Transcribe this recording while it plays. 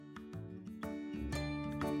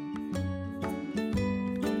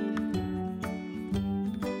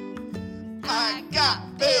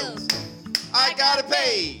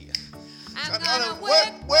day. I'm gonna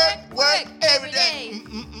work every day.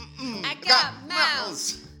 I got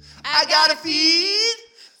mouths. I gotta feed.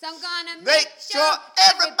 So I'm gonna Make sure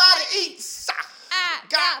everybody eats. I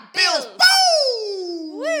got bills.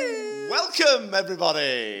 Woo! Woo! Welcome,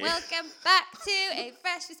 everybody. Welcome back to a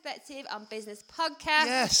Fresh Perspective on Business podcast.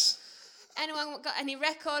 Yes. Anyone got any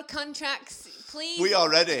record contracts, please? We are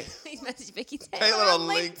ready. Please message Vicky Taylor on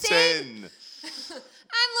LinkedIn.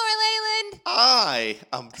 I'm Laura Leyland. I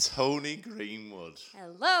am Tony Greenwood.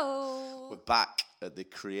 Hello. We're back at the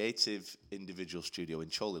Creative Individual Studio in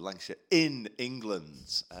Chorley, Lancashire, in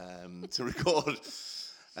England, to record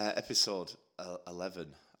episode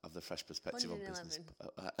 11 of the Fresh Perspective on Business.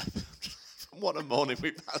 What a morning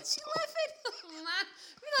we've had. 11? Oh, man.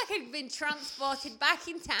 I feel like I've been transported back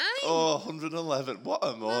in time. Oh, 111. What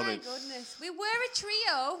a morning. My goodness. We were a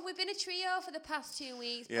trio. We've been a trio for the past 2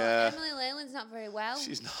 weeks. Yeah. But Emily Leyland's not very well.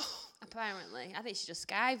 She's not. Apparently. I think she's just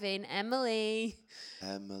skiving. Emily,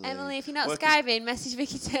 if you're not skiving, message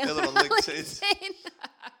Vicky Taylor on LinkedIn.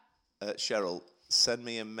 Cheryl, send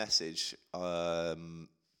me a message.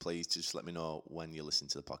 Please just let me know when you listen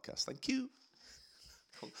to the podcast. Thank you.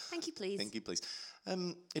 Thank you, please. Thank you, please.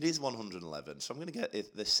 It is 111, so I'm going to get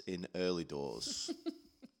this in early doors.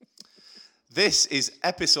 This is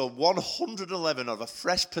episode 111 of a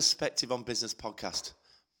Fresh Perspective on Business podcast.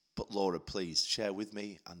 But Laura, please share with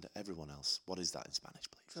me and everyone else. What is that in Spanish,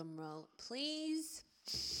 please? Drum roll, please.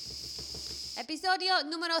 Episodio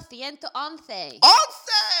número 111.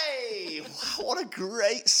 11! Wow, what a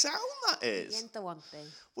great sound that is.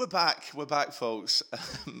 111. We're back, folks.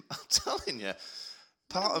 I'm telling you,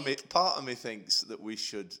 part of me thinks that we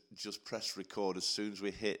should just press record as soon as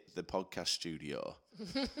we hit the podcast studio,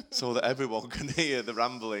 so that everyone can hear the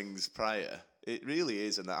ramblings prior. It really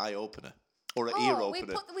is an eye opener. Or an ear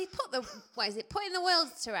opener. We put the, what is it, putting the world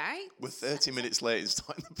to right? We're 30 minutes late in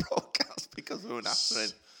starting the broadcast because we were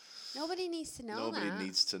answering. Nobody needs to know Nobody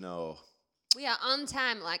needs to know. We are on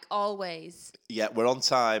time, like always. Yeah, we're on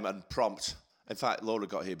time and prompt. In fact, Laura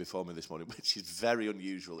got here before me this morning, which is very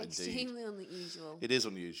unusual indeed. Extremely unusual. It is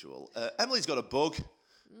unusual. Emily's got a bug.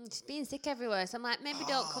 She's being sick everywhere, so I'm like, maybe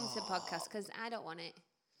don't come to the podcast because I don't want it.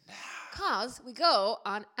 Because we go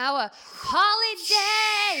on our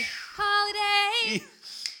holiday.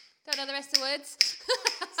 Don't know the rest of the words.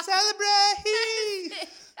 Celebrate!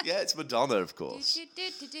 Yeah, it's Madonna, of course.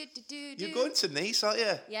 You're going to Nice, aren't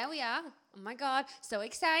you? Yeah, we are. Oh my God, so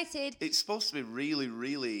excited. It's supposed to be really,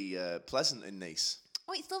 really pleasant in Nice.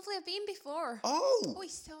 Oh, it's lovely. I've been before. Oh,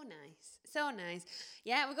 it's so nice. So nice.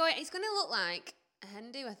 Yeah, we're going. It's going to look like a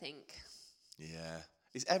Hindu, I think. Yeah.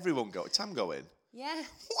 Is everyone going? Tam going? Yeah.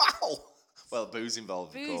 Wow. Well, booze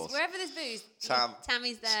involved, booze, of course. Wherever there's booze.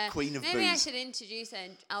 Tammy's there. Queen of Maybe booze. I should introduce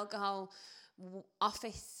an alcohol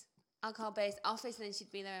office, alcohol-based office, and then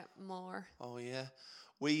she'd be there more. Oh, yeah.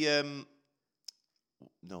 We,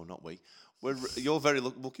 no, not we. You're very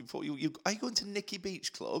looking forward. Are you going to Nicky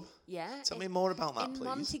Beach Club? Yeah. Tell me more about that, in please.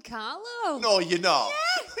 Monte Carlo. No, you're not.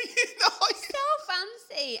 Yeah. You're not. So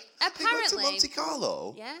fancy. Apparently. You went to Monte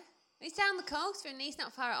Carlo? Yeah. It's down the coast from Nice,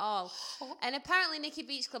 not far at all. And apparently Nicky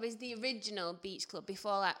Beach Club is the original beach club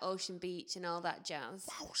before like Ocean Beach and all that jazz.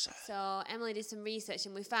 Wow, sir. So Emily did some research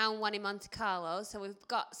and we found one in Monte Carlo. So we've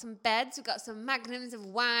got some beds, we've got some magnums of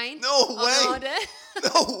wine. No on way. order.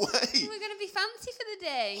 No way. We're going to be fancy for the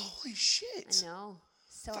day. Holy shit. I know.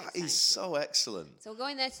 So That exciting. is so excellent. So we're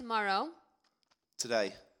going there tomorrow.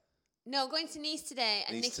 Today? No, going to Nice today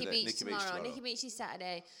and Nice Nicky today. Beach tomorrow. Nicky Beach is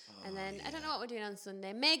Saturday. And then I don't know what we're doing on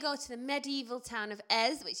Sunday. May go to the medieval town of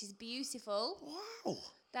Ez, which is beautiful. Wow.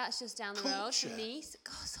 That's just down the road from Nice.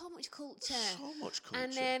 God, so much culture. So much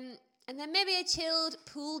culture. And then maybe a chilled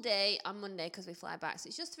pool day on Monday because we fly back. So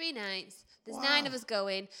it's just 3 nights. There's 9 of us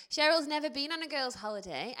going. Cheryl's never been on a girls'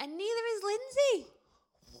 holiday, and neither is Lindsay.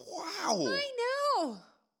 Wow. I know.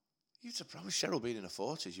 You'd surprise Cheryl being in her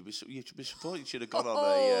 40s. You'd be surprised you should have gone on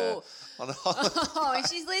a holiday. Oh, if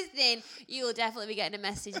she's listening, you will definitely be getting a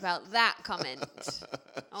message about that comment.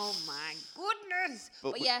 Oh my goodness!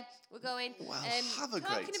 But yeah, we're going. Well, have a great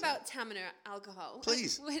talking time. about Tamina alcohol.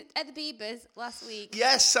 Please. At the BIBAs last week.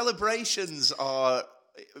 Yes, celebrations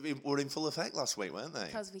were in full effect last week, weren't they?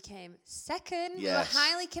 Because we came second. Yes. We were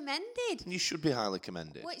highly commended. You should be highly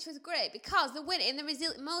commended. Which was great because the winner in the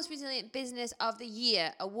Most Resilient Business of the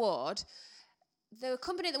Year award, the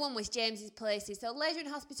company that won was James's Places. So leisure and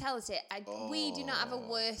hospitality, we do not have a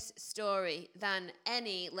worse story than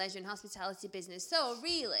any leisure and hospitality business. So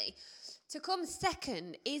really, to come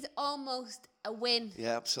second is almost a win.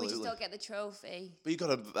 Yeah, absolutely. We just don't get the trophy. But you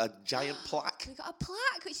got a giant plaque. We got a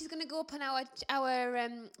plaque which is going to go up on our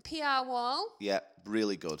PR wall. Yeah,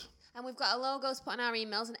 really good. And we've got our logos put on our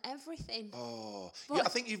emails and everything. Oh, But yeah, I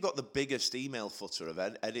think you've got the biggest email footer of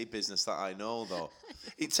any business that I know, though.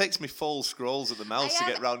 It takes me full scrolls at the mouse to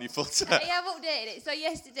get round your footer. I have updated it. So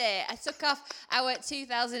yesterday, I took off our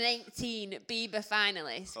 2018 BIBA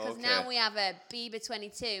finalists because now we have a BIBA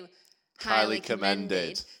 22 highly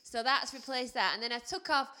commended. So that's replaced that. And then I took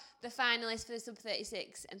off the finalists for the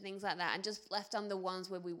sub-36 and things like that and just left on the ones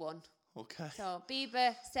where we won. Okay. So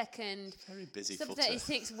BIBA second, very busy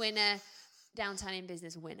sub-36 winner, downtown in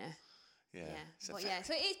business winner. Yeah. So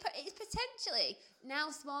it's potentially now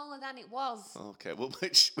smaller than it was. Okay, well,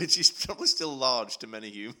 which is probably still large to many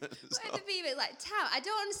humans. But the BIBA, like, Tam, I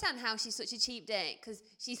don't understand how she's such a cheap date because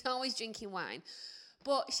she's always drinking wine.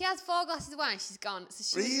 But she has 4 glasses of wine, she's gone.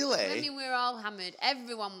 So really? We were all hammered.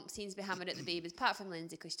 Everyone seems to be hammered at the BIBAs, apart from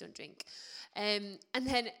Lindsay because she don't drink. And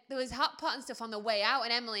then there was hot pot and stuff on the way out,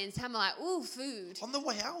 and Emily and Tam were like, ooh, food. On the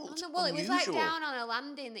way out? It was like down on a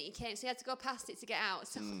landing that you came, so you had to go past it to get out.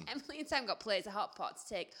 So Emily and Tam got plates of hot pot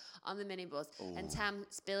to take on the minibus, and Tam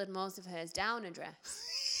spilled most of hers down a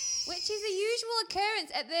dress. Which is a usual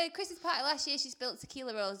occurrence. At the Christmas party last year, she spilled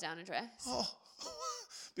tequila rolls down a dress. Oh,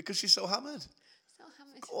 because she's so hammered.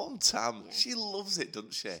 Go on, Tam. Yeah. She loves it,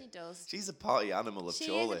 doesn't she? She does. She's a party animal of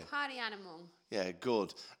Chorley. She is a party animal. Yeah,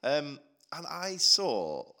 good. And I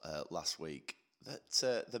saw last week that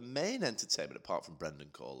the main entertainment, apart from Brendan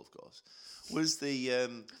Cole, of course, was the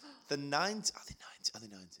 90s. Are they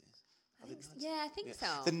 90s? Yeah, I think so.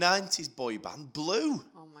 The 90s boy band Blue.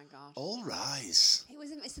 Oh my gosh. All Rise. It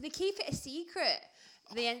was so they keep it a secret.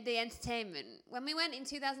 The entertainment. When we went in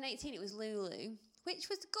 2018, it was Lulu. Which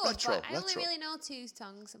was good, but I only really know 2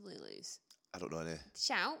 songs of Lulu's. I don't know any.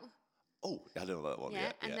 Shout. Oh, I don't know that one.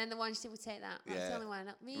 Yeah, and then the one she would take that. That's the only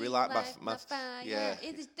one. Really like my fire. Yeah.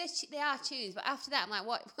 They are tunes, but after that, I'm like,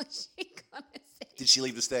 what was she gonna say? Did she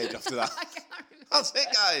leave the stage after that? I can't remember. That's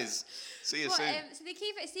it, guys. See you soon. So they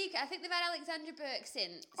keep it a secret. I think they've had Alexandra Burke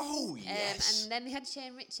since. Oh, yes. And then they had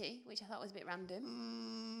Shane Ritchie, which I thought was a bit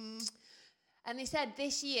random. And they said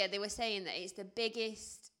this year, they were saying that it's the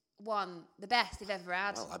biggest one, the best they've ever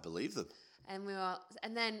had. Well, I believe them. And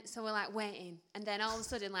so we're like waiting, and then all of a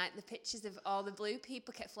sudden, like the pictures of all the Blue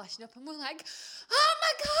people kept flashing up, and we're like, "Oh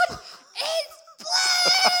my God, it's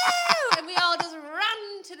Blue!" And we all just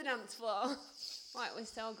ran to the dance floor. Oh, it was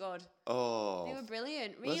so good. Oh, they were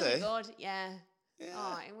brilliant, really good. Yeah.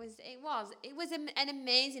 Oh, it was an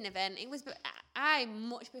amazing event. I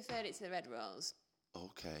much preferred it to the Red Rose.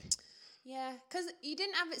 Okay. Yeah, because you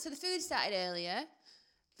didn't have it. So the food started earlier.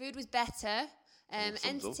 Food was better.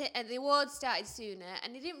 The awards started sooner,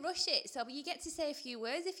 and they didn't rush it. So you get to say a few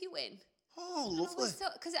words if you win. Oh, lovely.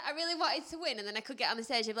 Because I really wanted to win, and then I could get on the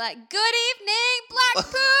stage and be like, "Good evening,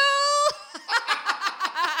 Blackpool."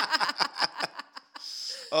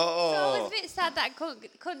 So I was a bit sad that I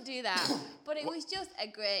couldn't do that, but it was just a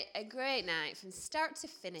great night from start to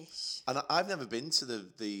finish. And I've never been to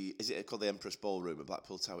the is it called the Empress Ballroom at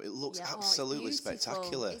Blackpool Tower? It looks absolutely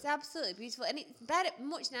spectacular. It's absolutely beautiful, and it's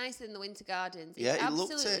much nicer than the Winter Gardens. It's it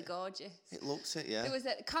absolutely gorgeous. It looks it, yeah. There was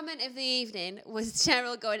a comment of the evening was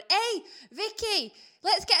Cheryl going, "Hey, Vicky,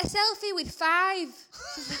 let's get a selfie with 5."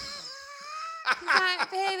 She's like,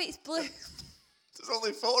 "Babe, it's Blue." There's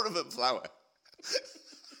only 4 of them, Flower.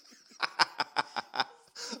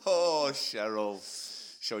 Oh, Cheryl.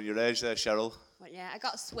 Showing your age there, Cheryl. Well, yeah, I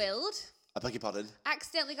got swilled. I beg your pardon?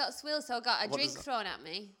 Accidentally got swilled, so I got a drink thrown at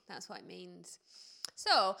me. That's what it means.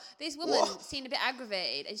 So, this woman seemed a bit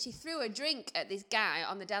aggravated, and she threw a drink at this guy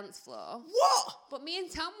on the dance floor. What? But me and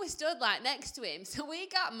Tom were stood, like, next to him, so we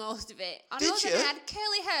got most of it. Did you? I had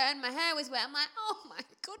curly hair, and my hair was wet. I'm like, oh, my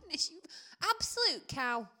goodness, you absolute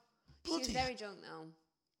cow. She was very drunk, though.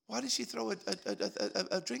 Why did she throw a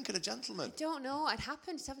drink at a gentleman? I don't know. It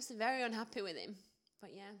happened. She's obviously very unhappy with him.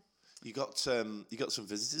 But yeah. You got some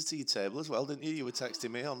visitors to your table as well, didn't you? You were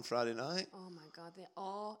texting me on Friday night. Oh my God, the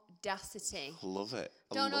audacity. Love it.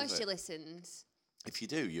 Don't know if she listens. If you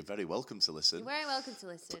do, you're very welcome to listen. You're very welcome to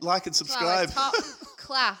listen. Like and subscribe. Top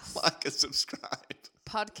class. Like and subscribe.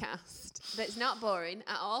 Podcast that's not boring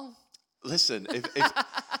at all. Listen,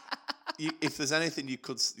 if there's anything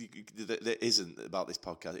that isn't about this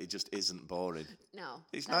podcast, it just isn't boring. No.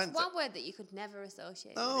 That's one word that you could never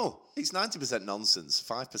associate with it. It's 90% nonsense,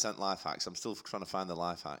 5% life hacks. I'm still trying to find the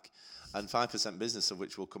life hack. And 5% business, of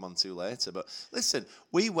which we'll come on to later. But listen,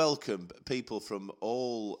 we welcome people from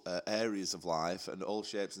all areas of life and all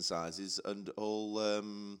shapes and sizes and all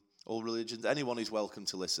religions. Anyone is welcome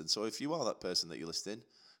to listen. So if you are that person that you're listening,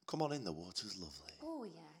 come on in. The water's lovely. Oh,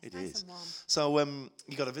 yeah. It nice is. And warm. So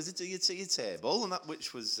you got a visitor to your table, and that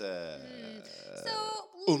which was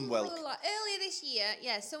unwelcome. Earlier this year,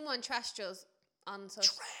 someone trashed us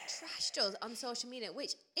trashed us on social media,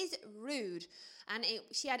 which is rude. And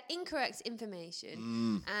she had incorrect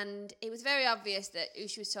information, and it was very obvious that who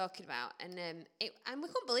she was talking about. And we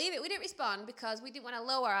couldn't believe it. We didn't respond because we didn't want to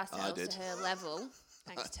lower ourselves to her level.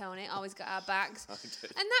 Thanks, Tony. Always got our backs. And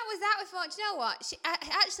that was that. We thought, you know what? I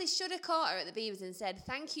actually should have caught her at the BIBAs and said,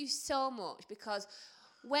 thank you so much, because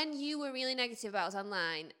when you were really negative about us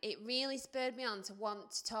online, it really spurred me on to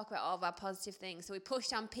want to talk about all of our positive things. So we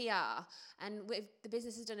pushed on PR, and the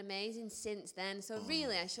business has done amazing since then. So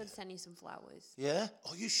really, I should send you some flowers. Yeah?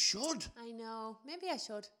 Oh, you should. I know. Maybe I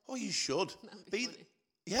should. Oh, you should. Be funny.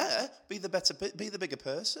 Be the bigger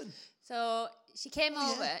person. So she came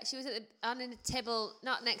over. Yeah. She was on a table,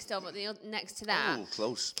 not next door, but next to that. Oh,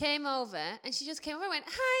 close. Came over, and she just came over and went,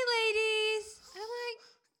 "Hi, ladies." And I'm like,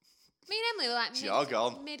 me and Emily were like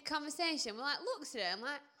mid-conversation. We're like, looks at her. I'm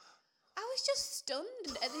like, I was just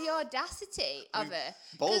stunned at the audacity of her.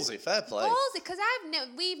 Ballsy, fair play. Ballsy, because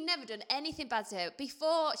we've never done anything bad to her.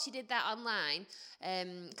 Before she did that online,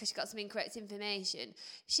 because she got some incorrect information,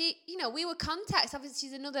 we were contacts. Obviously,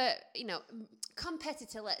 she's another,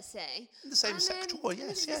 competitor, let's say. In the same sector,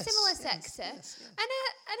 yes. Similar sector. Yes. And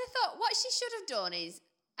I thought what she should have done is,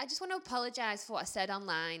 I just want to apologise for what I said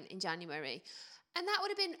online in January. And that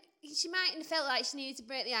would have been, she might have felt like she needed to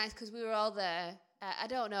break the ice because we were all there. I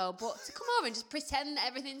don't know, but to come over and just pretend that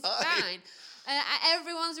everything's fine.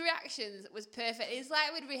 Everyone's reactions was perfect. It's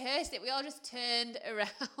like we'd rehearsed it. We all just turned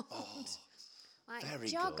around. Oh, like, very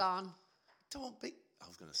jog good. on. Don't be. I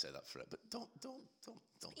was going to say that for it, but don't.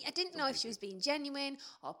 I didn't know if she was being genuine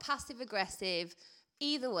or passive aggressive.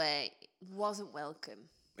 Either way, wasn't welcome.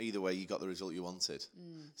 Either way, you got the result you wanted.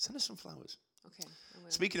 Send us some flowers. Okay. I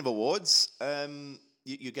will. Speaking of awards,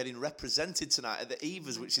 you're getting represented tonight at the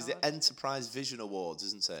EVAs, which is the Enterprise Vision Awards,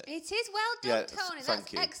 isn't it? It is. Well done, Tony.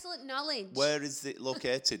 That's excellent knowledge. Where is it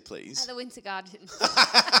located, please? At the Winter Garden.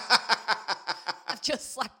 I've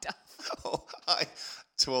just slacked off. Oh, hi.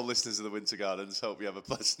 To all listeners of the Winter Gardens, hope you have a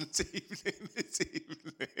pleasant evening this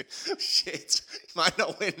evening. Shit, you might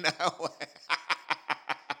not win now.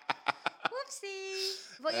 Whoopsie.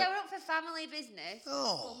 But we're up for family business.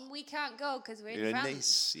 Oh. But we can't go because we're in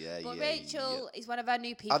France. Nice. But Rachel is one of our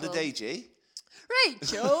new people. Adedeji.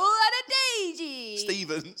 Rachel Adedeji.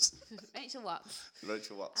 Stevens. Rachel Watts.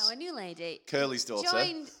 Rachel Watts. Our new lady. Curly's daughter.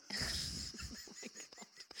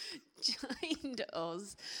 Joined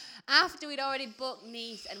us after we'd already booked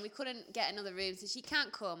Nice and we couldn't get another room, so she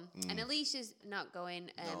can't come. And Alicia's not going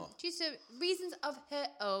due to reasons of her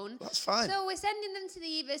own. That's fine. So we're sending them to the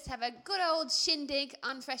EVAs to have a good old shindig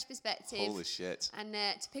on Fresh Perspective. Holy shit. And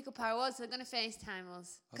to pick up our awards, so they're going to FaceTime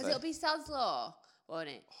us. Because it'll be Sod's Law, won't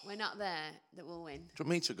it? We're not there that we'll win. Do you want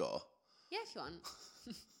me to go? Yeah, if you want.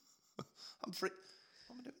 I'm free.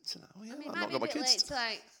 What am I doing tonight? Oh, yeah, I mean, I've it might not be a got my bit kids. late to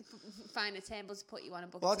like find a table to put you on a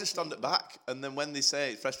bucket. Well, I'll just stand at back, and then when they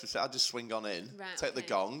say Fresh Perspective, I'll just swing on in, take the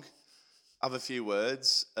gong, have a few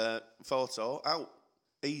words, photo, out,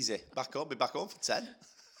 easy, back home, be back home for 10.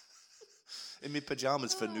 In my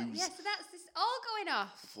pyjamas for news. Yeah, so that's this all going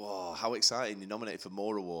off. Whoa, how exciting. You're nominated for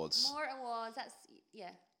more awards. More awards, that's,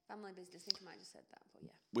 family business. I think I might have just said that, but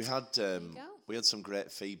yeah. We had some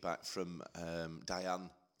great feedback from Diane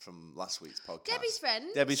from last week's podcast.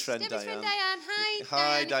 Debbie's friend Diane.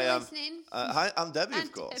 Hi, Diane. Listening. Hi, and Debbie,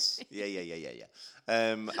 of course. Debbie.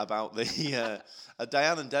 Yeah. About the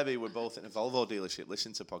Diane and Debbie were both in a Volvo dealership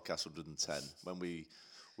listening to podcast 110 when we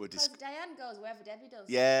were because Diane goes wherever Debbie does.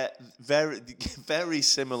 Yeah, very, very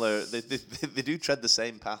similar. They do tread the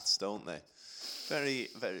same paths, don't they? Very,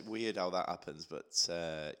 very weird how that happens. But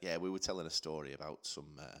we were telling a story about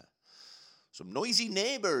some noisy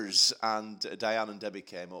neighbours, and Diane and Debbie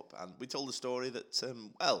came up, and we told the story that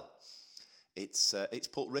it's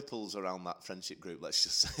put ripples around that friendship group. Let's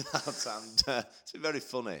just say that, and it's been very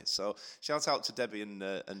funny. So shout out to Debbie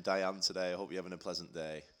and Diane today. I hope you're having a pleasant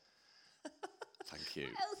day. Thank you.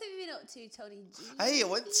 What else have you been up to, Tony G? Hey, I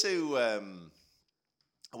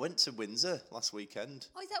went to Windsor last weekend.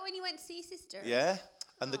 Oh, is that when you went to see your sister? Yeah,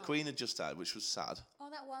 and the Queen had just died, which was sad. Oh,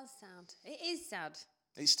 that was sad. It is sad.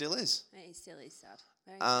 It still is. It still is sad.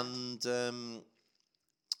 Very sad.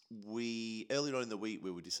 We earlier on in the week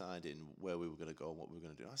we were deciding where we were going to go and what we were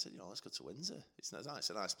going to do. I said, let's go to Windsor. It's a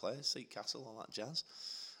nice place, Seat Castle, all that jazz.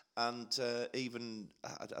 And even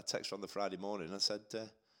I texted her on the Friday morning. And I said, "Shall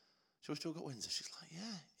we still go to Windsor?" She's like,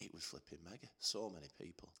 "Yeah." It was flipping mega. So many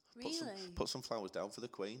people. Really? Put some flowers down for the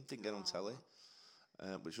Queen. Didn't get on telly.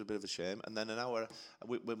 Which was a bit of a shame. And then an hour,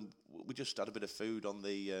 we just had a bit of food on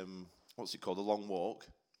the what's it called, the long walk.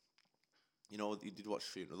 You did watch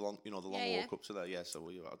the funeral, the long walk up to there. Yeah, so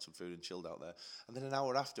we had some food and chilled out there. And then an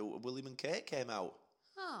hour after, William and Kate came out.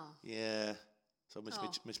 Oh. Yeah, So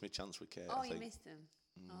miss my chance with Kate. Oh, I think. you missed them.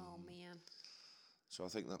 Oh man. So I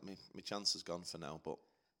think that my chance is gone for now, but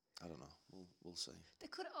I don't know. We'll see. There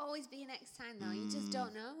could always be a next time, though. You just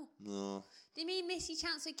don't know. No. Do you mean miss your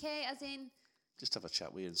chance with Kate, as in? Just have a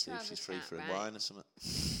chat with her and see if she's free for right. a wine or something.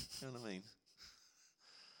 You know what I mean?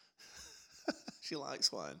 She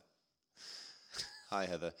likes wine. Hi,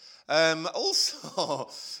 Heather. Also,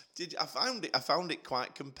 I found it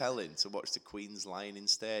quite compelling to watch the Queen's lying in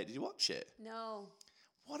state. Did you watch it? No.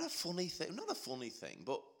 What a funny thing. Not a funny thing,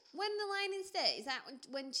 but... When the line in state, is that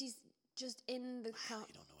when she's just in the... You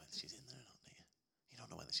don't know whether she's in there or not, do you? You don't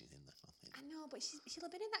know whether she's in there or not, do you? I know, but she'll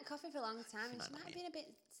have been in that coffee for a long time, and she might have been a bit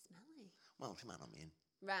smelly. Well, she might not be in.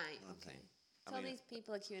 Right, okay. So all these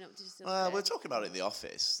people are queuing up to just... We're talking about it in the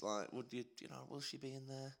office. Like, will she be in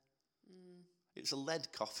there? It's a lead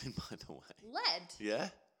coffin, by the way. Lead? Yeah.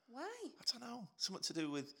 Why? I don't know. Something to do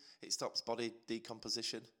with it stops body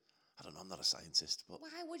decomposition. I don't know. I'm not a scientist, but why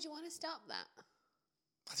would you want to stop that?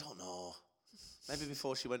 I don't know. Maybe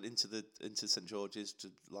before she went into St George's to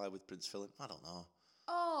lie with Prince Philip. I don't know.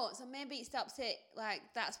 Oh, so maybe it stops it. Like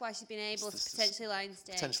that's why she's been able to potentially lie in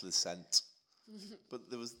state. Potentially the scent. But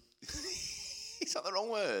there was. Is that the wrong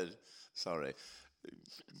word? Sorry.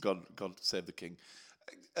 God save the king.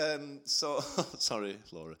 So sorry,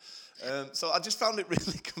 Laura. So I just found it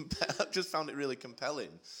really compelling.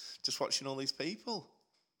 Just watching all these people.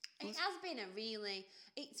 It has been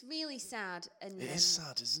it's really sad, and it is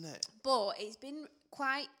sad, isn't it? But it's been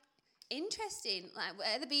quite interesting. Like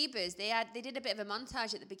at the BIBAs, they did a bit of a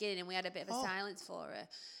montage at the beginning, and we had a bit of a silence for her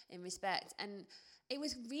in respect, and it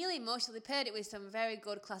was really emotional. They paired it with some very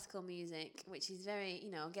good classical music, which is very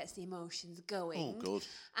gets the emotions going. Oh, good.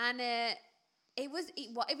 And it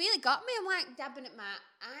really got me. I'm like dabbing at my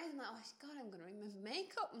eyes. I'm like, oh God, I'm going to remember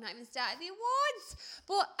makeup. I'm not even started the awards.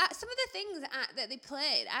 But some of the things that they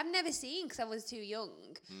played, I've never seen because I was too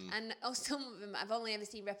young. And some of them I've only ever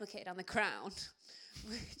seen replicated on The Crown,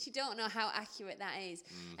 which you don't know how accurate that is.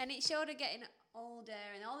 And it showed her getting older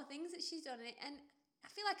and all the things that she's done. And I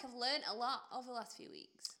feel like I've learned a lot over the last few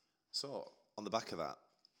weeks. So, on the back of that,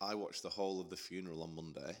 I watched the whole of the funeral on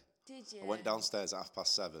Monday. Did you? I went downstairs at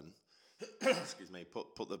 7:30. Excuse me,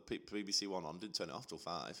 put the BBC One on, didn't turn it off till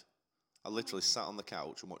 5. I literally sat on the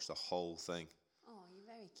couch and watched the whole thing. Oh, you're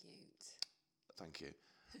very cute. Thank you.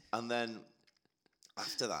 And then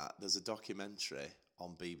after that, there's a documentary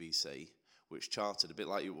on BBC which charted a bit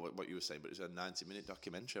like what you were saying, but it was a 90-minute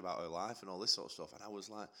documentary about her life and all this sort of stuff. And I was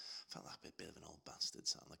like, felt like a bit of an old bastard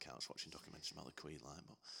sat on the couch watching documentaries about the Queen,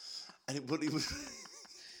 like, but it was.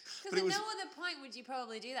 Because at no other point would you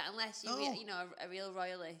probably do that unless you a real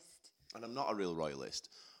royalist. And I'm not a real royalist,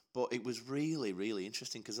 but it was really, really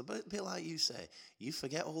interesting because a bit like you say, you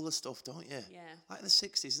forget all the stuff, don't you? Yeah. Like in the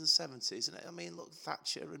 60s and 70s, and I mean, look,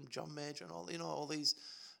 Thatcher and John Major and all these,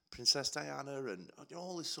 Princess Diana and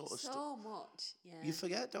all this sort of stuff. So much, yeah. You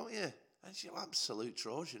forget, don't you? And she's an absolute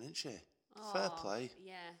Trojan, isn't she? Oh, fair play.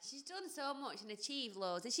 Yeah, she's done so much and achieved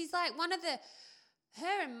loads. And she's like one of the...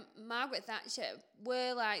 Her and Margaret Thatcher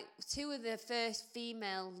were like two of the first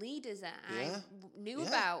female leaders that I knew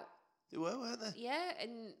about. They were, weren't they? Yeah,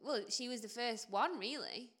 and well, she was the first one,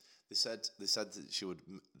 really. They said that she would.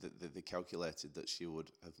 They calculated that she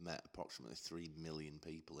would have met approximately 3 million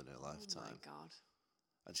people in her lifetime. Oh my God!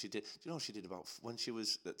 And she did. Do you know what she did about when she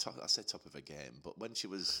was at top? I say top of her game, but when she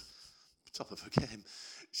was top of her game,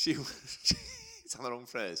 she was. It's not the wrong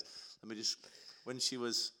phrase. When she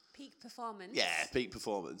was peak performance. Yeah, peak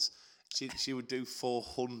performance. She would do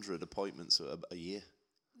 400 appointments a year.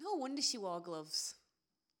 No wonder she wore gloves.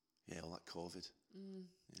 Yeah, all that COVID.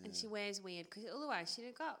 Yeah. And she wears weird because otherwise she'd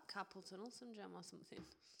have got carpal tunnel syndrome or something.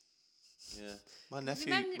 Yeah, my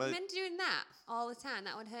nephew. Men doing that all the time,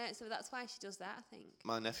 that would hurt. So that's why she does that, I think.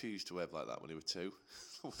 My nephew used to wave like that when he was 2.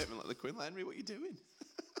 Waving like the Queen, like, Henry, what are you doing?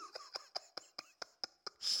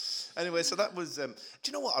 Anyway, so that was. Do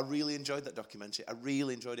you know what? I really enjoyed that documentary. I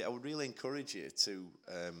really enjoyed it. I would really encourage you to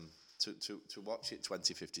watch it.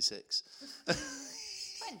 2056.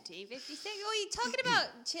 2056. Oh, you're talking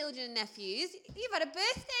about children and nephews. You've had a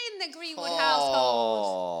birthday in the Greenwood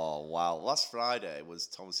household. Oh, wow. Last Friday was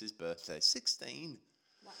Thomas's birthday. 16.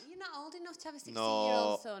 What? You're not old enough to have a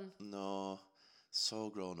 16-year-old son. No. So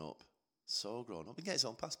grown up. He can get his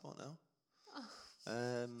own passport now. Oh.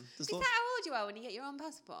 Is that how old you are when you get your own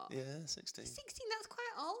passport? Yeah, 16. 16, that's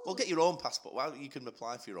quite old. Well, get your own passport. Well, you can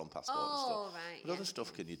apply for your own passport and stuff. Oh, right. What other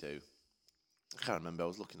stuff can you do? I can't remember. I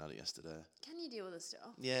was looking at it yesterday. Can you do other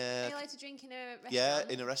stuff? Yeah. Are you allowed to drink in a restaurant? Yeah,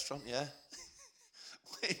 in a restaurant, yeah.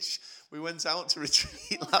 Which we went out to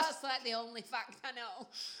retreat that's like the only fact I know.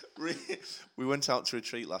 We went out to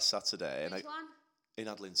retreat last Saturday. Which one? In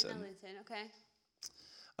Adlington. In Adlington, okay.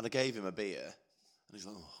 And I gave him a beer, and he's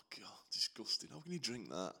like, "Oh God, disgusting! How can you drink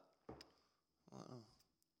that?" I'm like,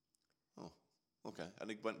 oh, okay. And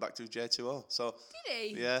he went back to his J2O. So did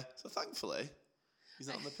he? Yeah. So thankfully, he's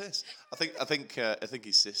not on the piss. I think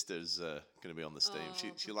his sister's going to be on the steam.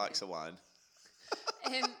 She likes a wine.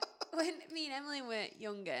 When me and Emily were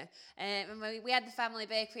younger, we had the family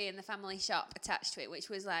bakery and the family shop attached to it, which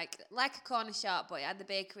was like a corner shop, but it had the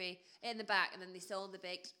bakery in the back, and then they sold the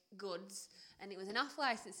baked goods, and it was an off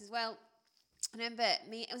license as well. I remember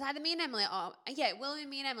it was either me and Emily,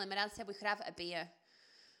 me and Emily. My dad said we could have a beer.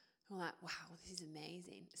 I'm like, wow, this is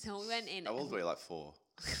amazing. So we went in. How old were you? Like 4?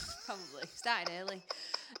 Probably. Started early.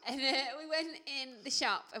 And we went in the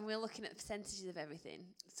shop and we were looking at the percentages of everything.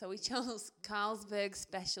 So we chose Carlsberg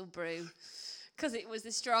Special Brew because it was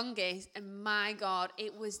the strongest. And my God,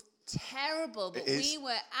 it was terrible. But we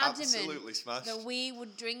were adamant that we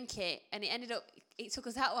would drink it. And it took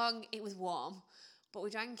us that long. It was warm. But we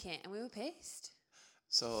drank it and we were pissed.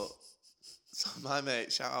 So my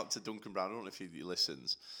mate, shout out to Duncan Brown. I don't know if he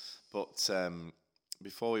listens. But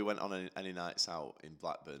before we went on any nights out in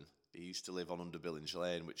Blackburn, he used to live on Under Billings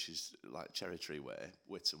Lane, which is like Cherry Tree Way,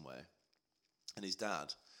 Whitton Way. And his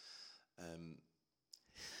dad, I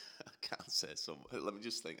can't say something. Let me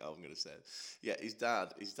just think how I'm going to say it. Yeah, his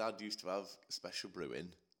dad used to have Special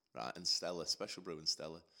Brewing, right, and Stella, Special Brew and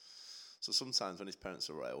Stella. So sometimes when his parents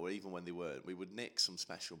were away, or even when they weren't, we would nick some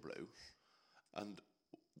Special Brew and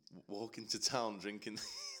walk into town drinking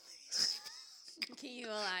these. You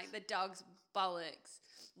were like the dog's bollocks.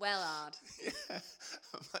 Well hard. Yeah.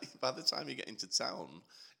 By the time you get into town,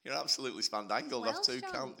 you're absolutely spandangled off 2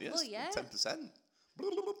 count. Yes, well, yeah. 10%.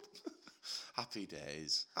 Happy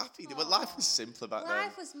days. But life was simpler back then.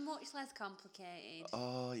 Life was much less complicated.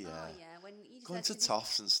 Oh, yeah. Oh, yeah. When you just going to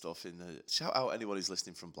Toffs and stuff. Shout out anyone who's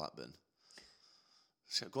listening from Blackburn.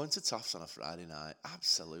 Going to Toffs on a Friday night.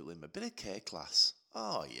 Absolutely. A bit of K-class.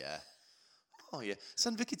 Oh, yeah. Oh, yeah.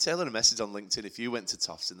 Send Vicky Taylor a message on LinkedIn if you went to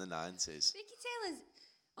Toffs in the 90s. Vicky Taylor's...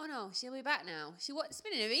 Oh, no, she'll be back now. She's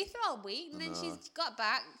been in Ibiza all week, and then she's got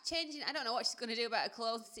back, changing... I don't know what she's going to do about her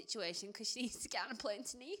clothes situation, because she needs to get on a plane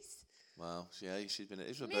to Nice. Wow. Yeah, she's been... It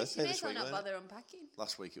was her birthday this week, not bother unpacking.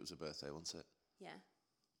 Last week it was her birthday, wasn't it? Yeah.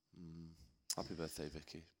 Happy birthday,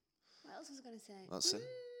 Vicky. What else was I going to say?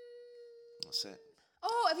 That's it.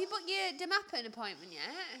 Oh, have you booked your Demappen appointment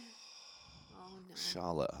yet? Oh, no.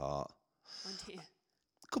 Charlotte Hart. Oh, dear.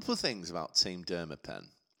 A couple of things about Team Dermapen.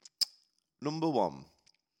 Number one,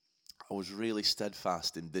 I was really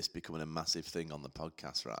steadfast in this becoming a massive thing on the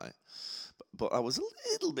podcast, right? But I was a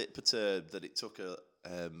little bit perturbed that it took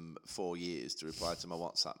 4 years to reply to my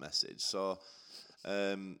WhatsApp message. So,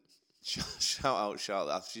 shout out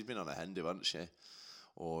Charlotte. She's been on a hen do, hasn't she?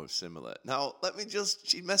 Or similar. Now,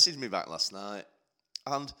 she messaged me back last night.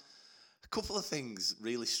 And a couple of things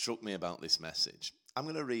really struck me about this message. I'm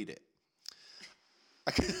going to read it.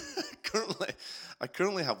 I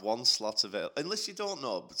currently have 1 slot available. Unless you don't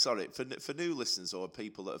know, sorry, for new listeners or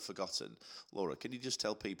people that have forgotten, Laura, can you just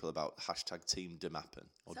tell people about #Team Dermapen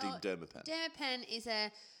or Team Dermapen? Dermapen is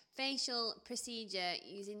a facial procedure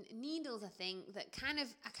using needles, I think, that kind of,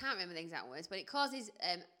 I can't remember the exact words, but it causes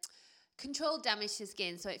controlled damage to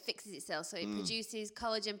skin, so it fixes itself. So it produces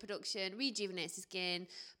collagen production, rejuvenates the skin,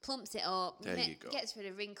 plumps it up, gets rid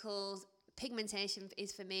of wrinkles. Pigmentation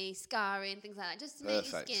is for me, scarring, things like that, just to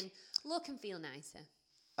make your skin look and feel nicer.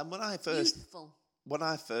 And when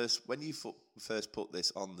you first put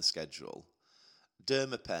this on the schedule,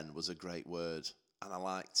 Dermapen was a great word, and I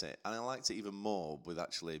liked it. And I liked it even more with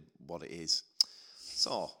actually what it is.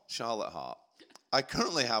 So, Charlotte Hart, I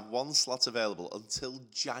currently have 1 slot available until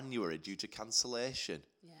January due to cancellation.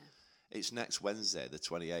 Yeah. It's next Wednesday, the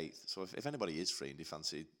 28th. So if anybody is free and you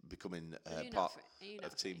fancy becoming part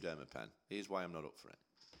of Team Dermapen, here's why I'm not up for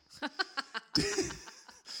it.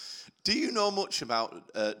 Do you know much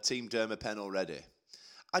about Team Dermapen already?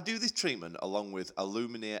 I do this treatment along with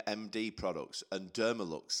Illumina MD products and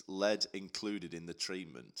Dermalux lead included in the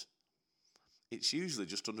treatment. It's usually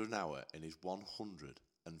just under an hour and is £159.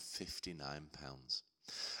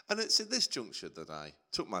 And it's at this juncture that I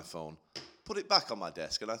took my phone, put it back on my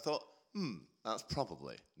desk, and I thought, that's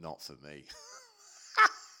probably not for me.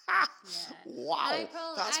 Wow,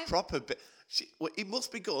 that's proper. It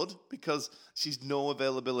must be good because she's no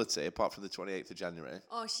availability apart from the 28th of January.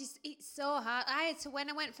 Oh, it's so hard. When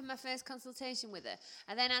I went for my first consultation with her,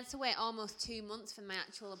 I then had to wait almost 2 months for my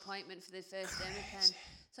actual appointment for the first Dermapen.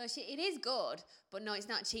 So it is good, but no, it's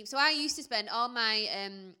not cheap. So I used to spend all my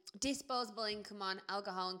disposable income on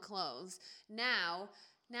alcohol and clothes. Now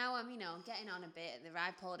I'm, getting on a bit at the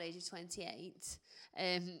ripe old age of 28.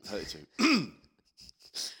 32.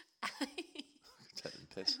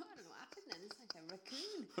 piss. I don't know what happened then. It's like a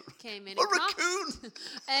raccoon came in. A raccoon!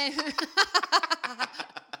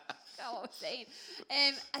 What I was saying.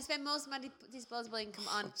 I spend most of my disposable income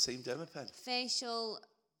on Team Dermapen. facial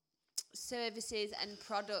services and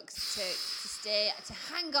products to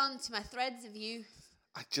hang on to my threads of youth.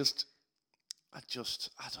 I don't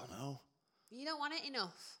know. You don't want it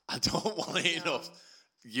enough. I don't want it enough.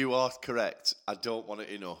 You are correct. I don't want it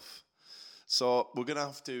enough. So we're going to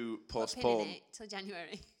have to postpone it till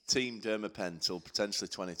January. Team Dermapen till potentially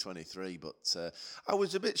 2023. But I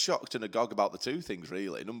was a bit shocked and agog about the two things,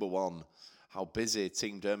 really. Number one, how busy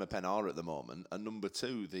Team Dermapen are at the moment. And number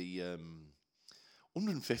two, the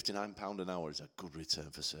 £159 an hour is a good return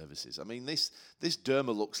for services. I mean, this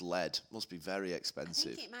Derma Lux LED must be very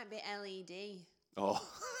expensive. I think it might be LED. Oh.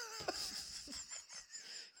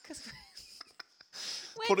 Because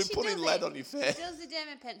putting lead on your face. She does the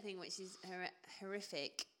Dermapen thing, which is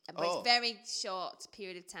horrific, but it's very short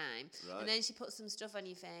period of time. Right. And then she puts some stuff on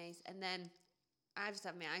your face, and then I just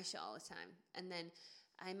have my eyes shut all the time. And then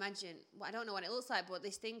I imagine, I don't know what it looks like, but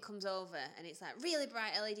this thing comes over, and it's like really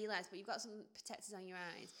bright LED lights, but you've got some protectors on your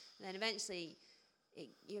eyes. And then eventually,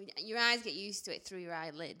 your eyes get used to it through your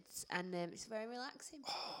eyelids, and it's very relaxing.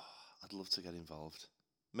 Oh, I'd love to get involved.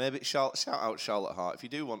 Maybe shout out Charlotte Hart if you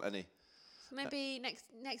do want any. Maybe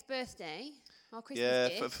next birthday or Christmas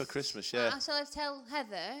gift. Yeah, for Christmas, yeah. Shall I tell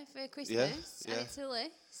Heather for Christmas? Add it to the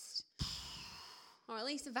list. Or at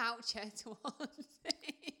least a voucher towards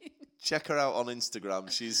it. Check her out on Instagram.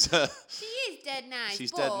 She's she is dead nice.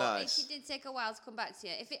 She's dead nice. She did take a while to come back to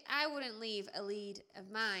you. I wouldn't leave a lead of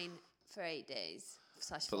mine for 8 days.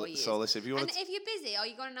 /4 years. So listen, if you want if you're busy or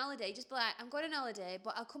you're going on holiday, just be like, I'm going on holiday,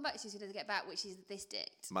 but I'll come back to you as soon as I get back, which is this date.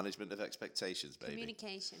 Management of expectations, baby.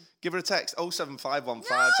 Communication. Give her a text, 07515.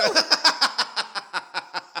 No!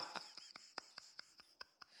 I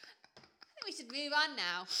think we should move on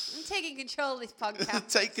now. I'm taking control of this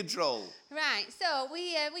podcast. Take control. Right, so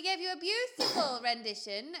we gave you a beautiful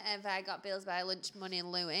rendition of I Got Bills by LunchMoney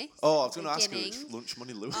Lewis. Oh, I was going to ask you,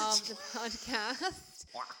 LunchMoney Lewis. Of the podcast.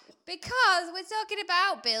 Wow. Because we're talking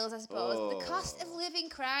about bills, I suppose. Oh. The cost of living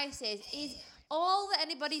crisis is all that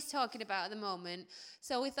anybody's talking about at the moment.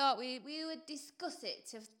 So we thought we would discuss it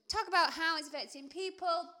to talk about how it's affecting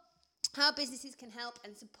people, how businesses can help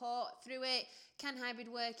and support through it, can hybrid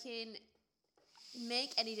working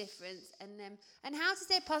make any difference, and how to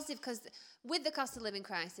stay positive, because with the cost of living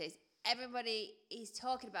crisis, everybody is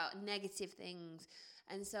talking about negative things.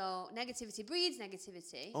 And so negativity breeds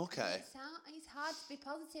negativity. Okay. It's hard to be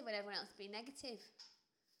positive when everyone else is being negative.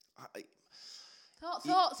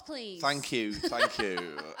 Thoughts, please. Thank you.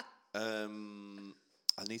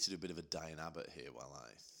 I need to do a bit of a Diane Abbott here while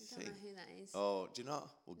I think. I don't know who that is. Oh, do you not?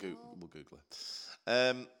 We'll Google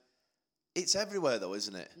it. It's everywhere though,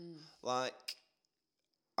 isn't it? Like,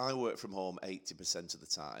 I work from home 80% of the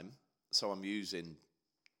time, so I'm using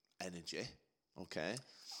energy. Okay.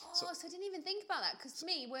 So I didn't even think about that, because to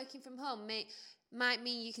me, working from home might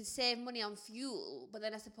mean you can save money on fuel, but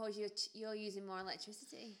then I suppose you're using more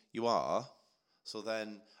electricity. You are. So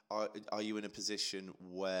then, are you in a position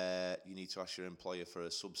where you need to ask your employer for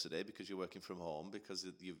a subsidy because you're working from home, because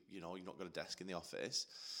you've not got a desk in the office?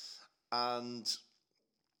 And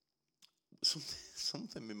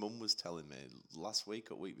something my mum was telling me last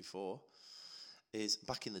week or week before is,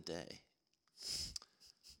 back in the day,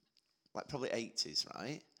 like probably 80s,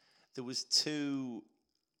 right? There was 2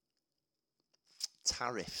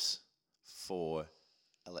 tariffs for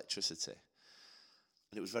electricity,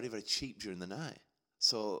 and it was very, very cheap during the night.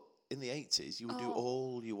 So in the 80s, you would do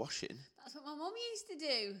all your washing. That's what my mum used to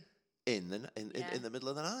do. In the middle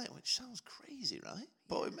of the night, which sounds crazy, right?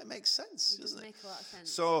 But it makes sense, doesn't it? It does make a lot of sense.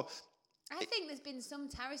 So I think there's been some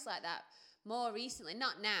tariffs like that more recently,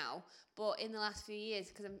 not now, but in the last few years,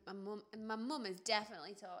 because my mum has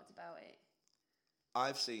definitely talked about it.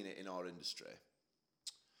 I've seen it in our industry.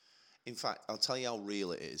 In fact, I'll tell you how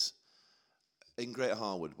real it is. In Greater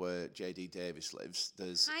Harwood, where JD Davis lives,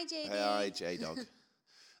 there's... Hi, JD. Hi, J-Dog.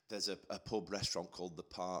 There's a pub restaurant called The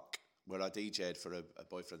Park, where I DJ'd for a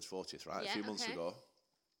boyfriend's 40th, right? Yeah, a few months ago.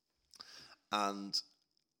 And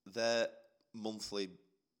their monthly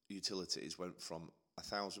utilities went from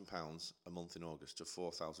 £1,000 a month in August to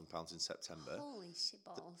 £4,000 in September. Holy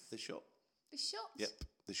shitballs. They shut. They shut? Yep,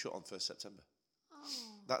 they shut on 1st September. Oh.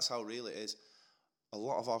 That's how real it is. A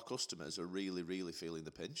lot of our customers are really, really feeling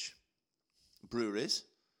the pinch. Breweries,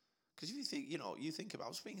 because if you think about, I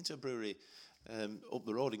was speaking to a brewery up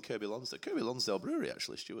the road in Kirby Lonsdale Brewery,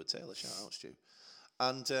 actually, Stuart Taylor, shout out Stu,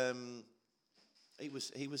 and he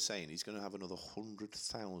was saying he's going to have another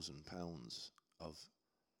 £100,000 of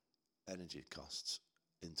energy costs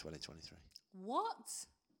in 2023. What?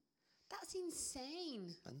 That's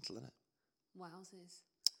insane. Mental, isn't it? Wowzers.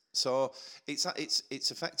 So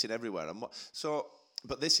it's affecting everywhere. And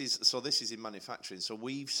but this is in manufacturing. So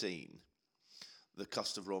we've seen the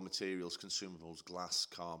cost of raw materials, consumables, glass,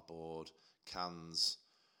 cardboard, cans,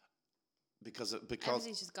 because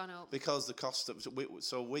everything's just gone up. Because the cost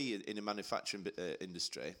of we in the manufacturing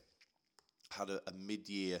industry had a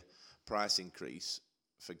mid-year price increase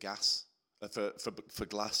for gas for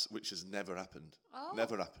glass, which has never happened. Oh.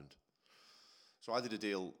 Never happened. So I did a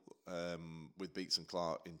deal with Beats and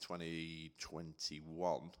Clark in 2021.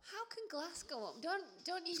 How can glass go up?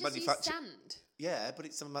 Don't you It's just use sand? Yeah, but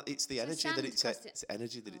it's the energy that it takes. It's the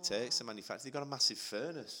energy that it takes to manufacture. They've got a massive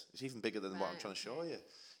furnace. It's even bigger than what I'm trying to show you.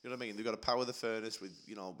 You know what I mean? They've got to power the furnace with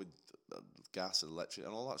gas and electric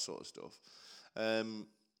and all that sort of stuff.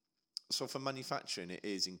 So for manufacturing, it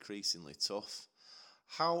is increasingly tough.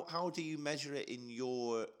 How do you measure it in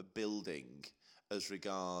your building as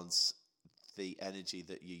regards the energy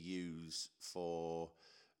that you use for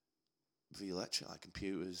the electric, like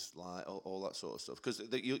computers, like all that sort of stuff? Because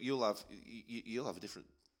you'll have a different,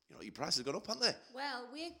 your prices have gone up, haven't they? Well,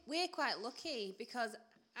 we're quite lucky because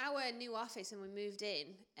our new office, when we moved in,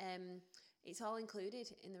 it's all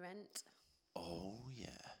included in the rent. Oh yeah.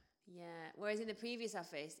 Yeah. Whereas in the previous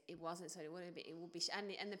office, it wasn't. So it would be.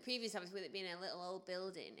 And the previous office, with it being a little old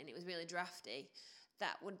building and it was really drafty,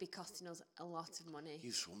 that would be costing us a lot of money.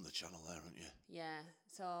 You've swum the channel there, haven't you? Yeah.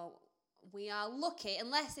 So we are lucky,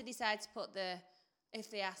 unless they decide to if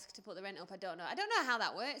they ask to put the rent up. I don't know how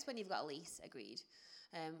that works when you've got a lease agreed.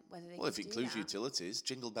 Whether they if it includes utilities,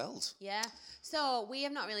 jingle bells. Yeah. So we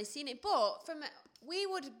have not really seen it, but we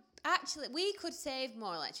could save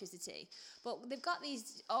more electricity, but they've got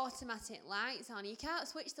these automatic lights on. You can't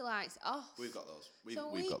switch the lights off. We've got those. We've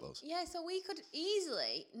got those. Yeah, so we could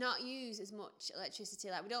easily not use as much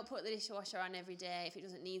electricity. Like, we don't put the dishwasher on every day if it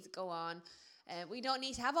doesn't need to go on. We don't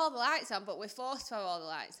need to have all the lights on, but we're forced to have all the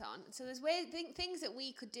lights on. So there's things that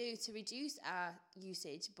we could do to reduce our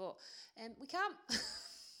usage, but we can't.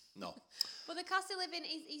 No. But the cost of living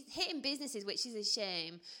is hitting businesses, which is a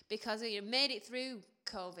shame, because you made it through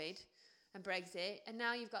COVID and Brexit, and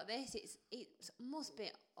now you've got this. It must be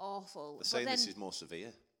awful. They're saying this is more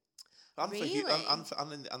severe. Really? And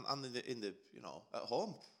in the at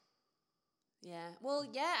home. Yeah. Well,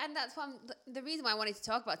 yeah, and that's the reason why I wanted to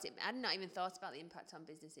talk about it. I had not even thought about the impact on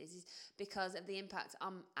businesses, is because of the impact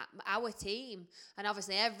on our team and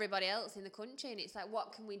obviously everybody else in the country. And it's like,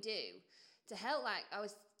 what can we do to help? Like, I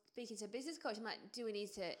was speaking to a business coach. I'm like, do we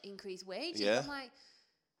need to increase wages? Yeah. I'm like,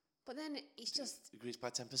 but then it's just increased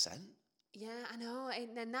by 10%. Yeah, I know.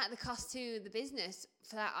 And then the cost to the business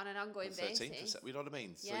for that on an ongoing 13%, basis. 13%. You know what I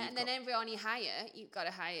mean? Yeah, so and then everyone you hire, you've got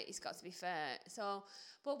to hire. It's got to be fair. So,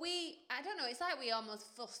 but I don't know. It's like we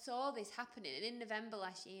almost foresaw this happening. And in November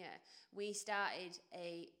last year, we started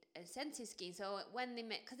a incentive scheme. So when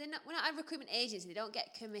because we're not a recruitment agency, they don't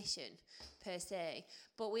get commission per se.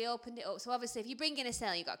 But we opened it up. So obviously, if you bring in a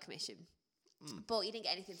sale, you got commission. But you didn't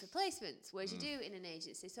get anything for placements, whereas you do in an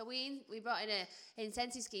agency. So we brought in an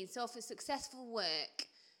incentive scheme. So for successful work,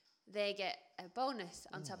 they get a bonus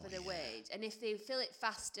on top of their wage. And if they fill it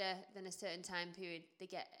faster than a certain time period, they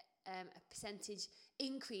get a percentage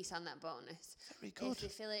increase on that bonus. Very good. If they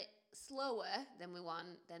fill it slower than we want,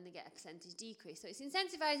 then they get a percentage decrease. So it's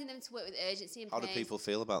incentivizing them to work with urgency and pace. How do people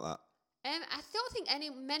feel about that? I don't think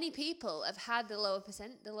many people have had the lower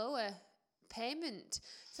payment.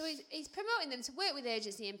 So it's promoting them to work with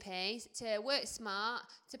urgency and pace, to work smart,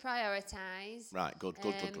 to prioritise. Right, good.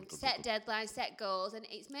 Set deadlines, set goals, and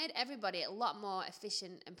it's made everybody a lot more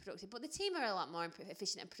efficient and productive. But the team are a lot more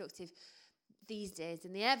efficient and productive these days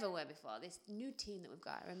than they ever were before. This new team that we've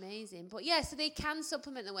got are amazing. But yeah, so they can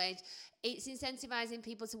supplement the wage. It's incentivising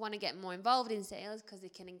people to want to get more involved in sales because they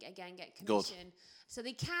can, again, get commission. Good. So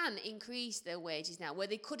they can increase their wages now where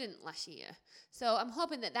they couldn't last year. So I'm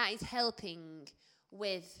hoping that is helping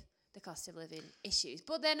with the cost of living issues.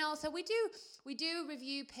 But then also we do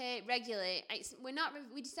review pay regularly.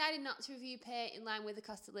 We decided not to review pay in line with the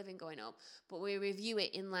cost of living going up, but we review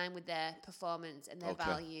it in line with their performance and their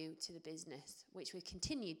value to the business, which we've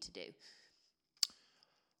continued to do.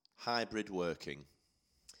 Hybrid working.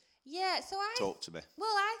 Yeah, so talk to me. Well,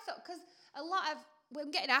 I thought, because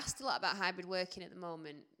I'm getting asked a lot about hybrid working at the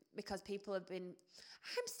moment, because people have been.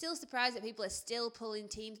 I'm still surprised that people are still pulling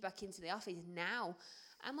teams back into the office now.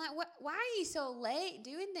 I'm like, why are you so late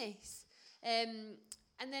doing this? And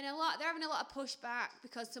then they're having a lot of pushback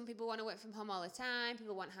because some people want to work from home all the time.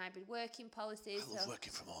 People want hybrid working policies. I love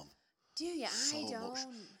working from home. Do you? So I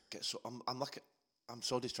don't. Much. I'm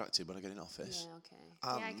so distracted when I get in office. Yeah,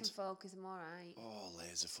 okay. I can focus. I'm all right. Oh,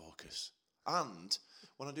 laser focus. And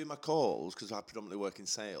when I do my calls, because I predominantly work in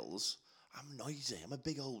sales, I'm noisy. I'm a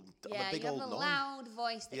big old you have a noise. loud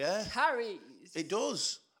voice that carries. It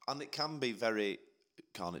does. And it can be very,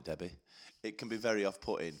 can't it, Debbie? It can be very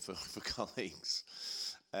off-putting for colleagues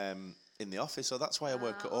in the office. So that's why I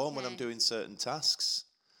work at home when I'm doing certain tasks.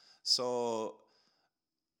 So,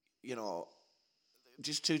 you know,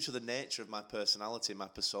 just due to the nature of my personality, my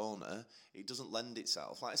persona, it doesn't lend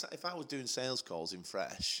itself. Like if I was doing sales calls in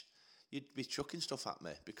Fresh, you'd be chucking stuff at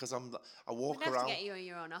me because I walk around. We'd have to get you in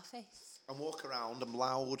your own office. I walk around. I'm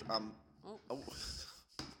loud.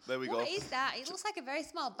 There we go. What is that? It looks like a very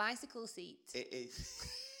small bicycle seat. It is.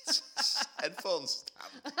 Headphones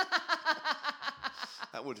stand.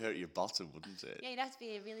 That would hurt your bottom, wouldn't it? Yeah, you'd have to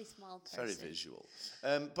be a really small person. Very visual.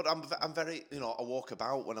 But I'm very, I walk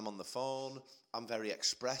about when I'm on the phone. I'm very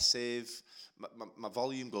expressive. My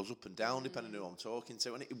volume goes up and down depending on who I'm talking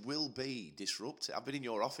to, and it will be disruptive. I've been in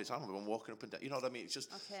your office. I don't know, I'm walking up and down. You know what I mean? It's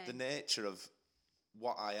just the nature of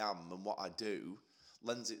what I am and what I do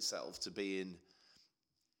lends itself to being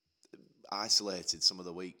isolated some of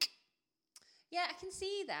the week. Yeah, I can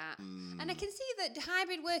see that. And I can see that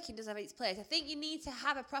hybrid working does have its place. I think you need to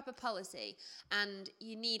have a proper policy and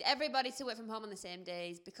you need everybody to work from home on the same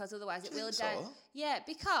days because otherwise it will die. Yeah,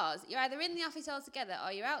 because you're either in the office altogether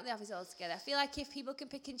or you're out of the office altogether. I feel like if people can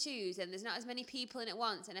pick and choose and there's not as many people in at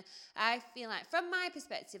once, and I feel like from my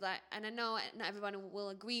perspective, and I know not everyone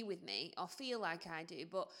will agree with me or feel like I do,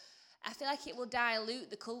 but I feel like it will dilute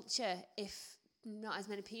the culture if not as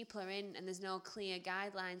many people are in and there's no clear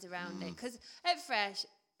guidelines around it. Because at Fresh,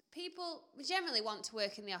 people generally want to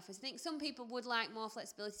work in the office. I think some people would like more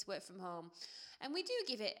flexibility to work from home. And we do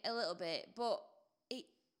give it a little bit, but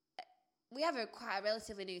we have quite a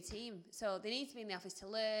relatively new team. So they need to be in the office to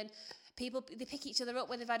learn. People, they pick each other up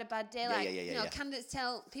when they've had a bad day. Candidates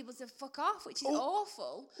tell people to fuck off, which is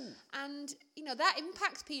awful. And, that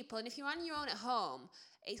impacts people. And if you're on your own at home,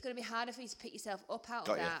 it's going to be harder for you to pick yourself up out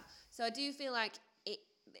of that. So I do feel like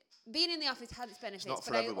being in the office has its benefits,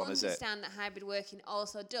 but I understand that hybrid working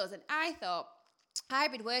also does. And I thought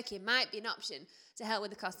hybrid working might be an option to help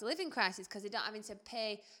with the cost of living crisis because they're not having to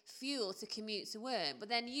pay fuel to commute to work. But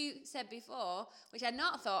then you said before, which I'd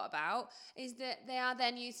not thought about, is that they are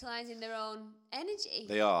then utilising their own energy.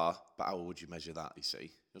 They are, but how would you measure that, you see? You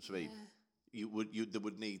know what I mean? There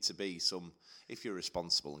would need to be some, if you're a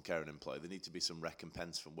responsible and caring employee, there need to be some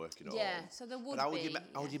recompense from working at home. Yeah, so there would but how be.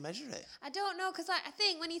 How would you measure it? I don't know, because I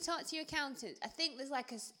think when you talk to your accountant, I think there's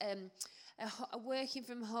like a working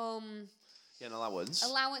from home an allowance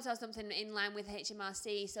or something in line with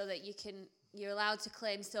HMRC, so that you're allowed to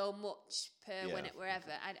claim so much per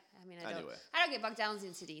wherever. I don't get bogged down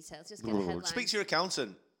into details. Just get a headline. Speak to your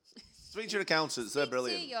accountant. Speak to your accountants; they're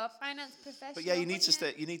brilliant. Speak to your finance professional. But you need to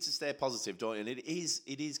stay. You need to stay positive, don't you? And it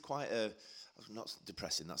is quite a, not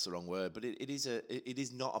depressing. That's the wrong word, but it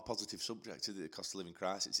is not a positive subject to the cost of living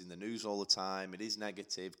crisis. It's in the news all the time. It is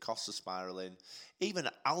negative. Costs are spiralling. Even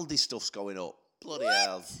Aldi stuff's going up. Bloody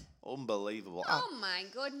hell! Unbelievable. Oh my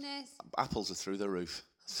goodness! Apples are through the roof.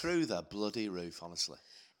 Through the bloody roof, honestly.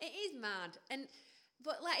 It is mad,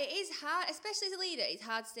 but it is hard, especially as a leader. It's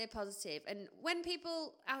hard to stay positive. And when we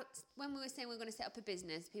were saying we were going to set up a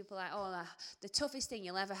business, people are like, the toughest thing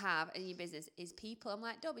you'll ever have in your business is people. I'm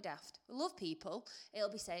like, don't be daft. We love people. It'll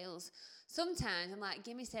be sales. Sometimes I'm like,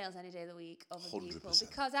 give me sales any day of the week over 100%. People,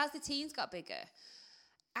 because as the team's got bigger,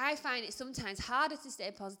 I find it sometimes harder to stay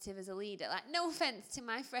positive as a leader. Like, no offense to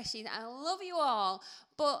my freshies, I love you all,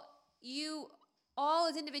 but you all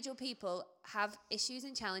as individual people have issues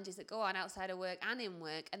and challenges that go on outside of work and in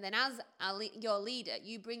work. And then as your leader,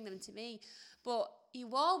 you bring them to me. But you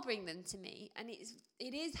all bring them to me. And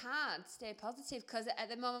it is hard to stay positive because at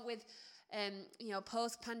the moment with,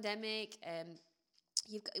 post-pandemic,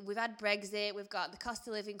 we've had Brexit, we've got the cost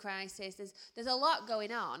of living crisis. There's a lot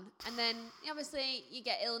going on. And then obviously you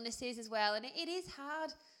get illnesses as well. And it is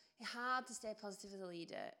hard to stay positive as a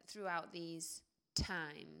leader throughout these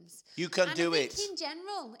times. You can do it. In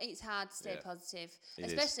general, it's hard to stay positive,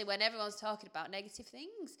 especially when everyone's talking about negative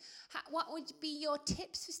things. What would be your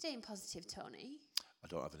tips for staying positive, Tony? I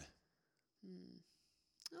don't have any.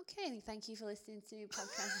 Okay, thank you for listening to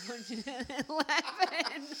podcast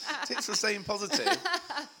 111. Tips for staying positive?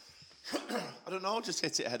 I don't know, just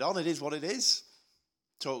hit it head on. It is what it is.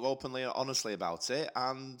 Talk openly and honestly about it,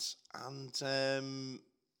 and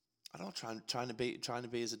I don't know, trying to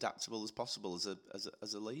be as adaptable as possible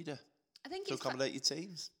as a leader. I think to accommodate your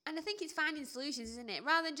teams. And I think it's finding solutions, isn't it?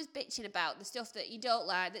 Rather than just bitching about the stuff that you don't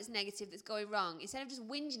like, that's negative, that's going wrong. Instead of just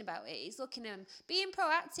whinging about it, it's looking at being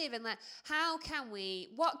proactive and like,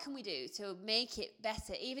 what can we do to make it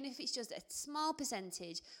better? Even if it's just a small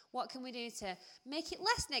percentage, what can we do to make it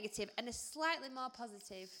less negative and a slightly more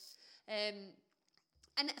positive?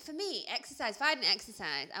 And for me, if I didn't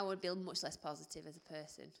exercise, I would be much less positive as a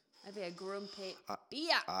person. I'd be a grumpy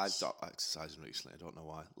biatch. I've stopped exercising recently. I don't know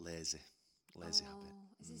why. Lazy habit.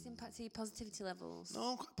 Is this impacting your positivity levels? No,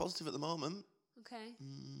 I'm quite positive at the moment. Okay.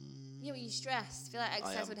 Yeah, but you're stressed. I feel like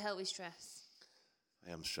exercise would help with stress.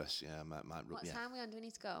 I am stressed, yeah. I might What time are we on? Do we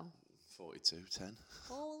need to go? 42:10.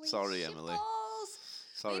 Holy Sorry, shit Emily. balls.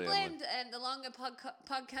 Sorry, we blamed Emily. the longer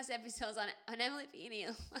podcast episodes on Emily being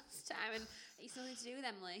ill last time, and it's nothing to do with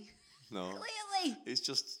Emily. No. Clearly. It's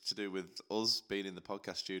just to do with us being in the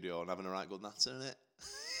podcast studio and having a right good natter in it.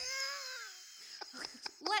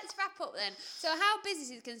 Let's wrap up then. So how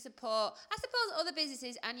businesses can support, I suppose, other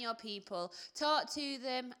businesses and your people. Talk to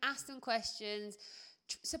them, ask them questions,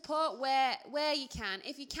 support where you can.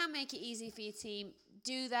 If you can make it easy for your team,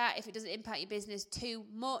 do that. If it doesn't impact your business too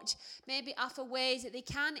much, maybe offer ways that they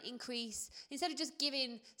can increase, instead of just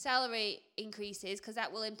giving salary increases, because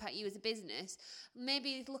that will impact you as a business.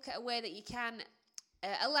 Maybe look at a way that you can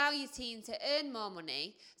allow your team to earn more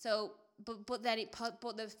money. So, but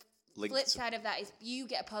the flip side of that is you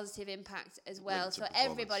get a positive impact as well, so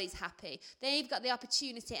everybody's happy. They've got the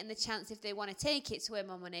opportunity and the chance, if they want to take it, to earn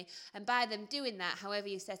more money, and by them doing that, however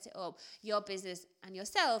you set it up, your business and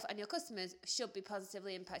yourself and your customers should be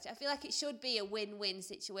positively impacted. I feel like it should be a win-win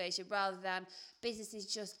situation rather than businesses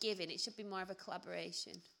just giving. It should be more of a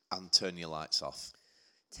collaboration. And turn your lights off.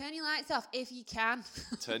 Turn your lights off if you can.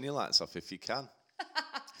 Turn your lights off if you can.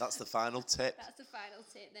 That's the final tip. That's the final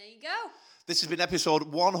tip. There you go. This has been episode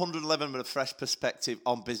 111 of a Fresh Perspective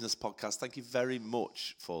on Business podcast. Thank you very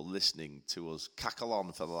much for listening to us cackle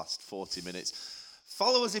on for the last 40 minutes.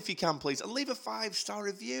 Follow us if you can, please, and leave a 5-star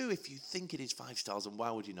review if you think it is 5 stars, and why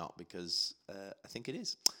would you not? Because I think it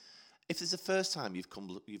is. If there's the first time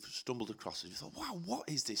you've stumbled across it, you thought, wow, what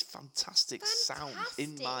is this fantastic sound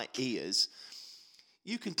in my ears?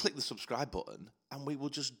 You can click the subscribe button, and we will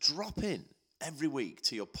just drop in every week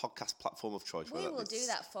to your podcast platform of choice. We will do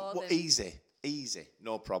that for them. Easy,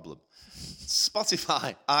 no problem.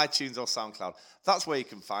 Spotify, iTunes or SoundCloud, that's where you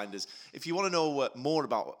can find us. If you want to know more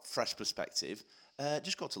about Fresh Perspective,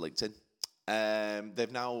 just go to LinkedIn.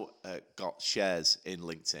 They've now got shares in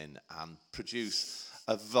LinkedIn and produce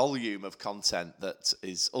a volume of content that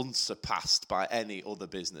is unsurpassed by any other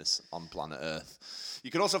business on planet Earth. You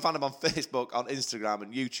can also find them on Facebook, on Instagram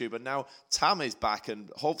and YouTube. And now Tam is back, and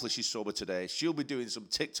hopefully she's sober today. She'll be doing some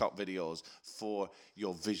TikTok videos for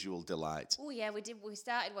your visual delight. Oh, yeah, we did. We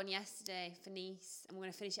started one yesterday for Nice, and we're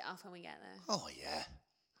going to finish it off when we get there. Oh, yeah.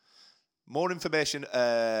 More information,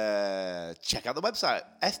 check out the website,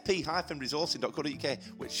 fp-resourcing.co.uk,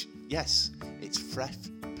 which, yes, it's Fresh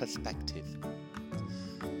Perspective.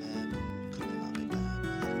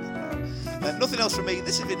 Nothing else from me.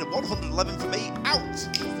 This has been 111 for me. Out.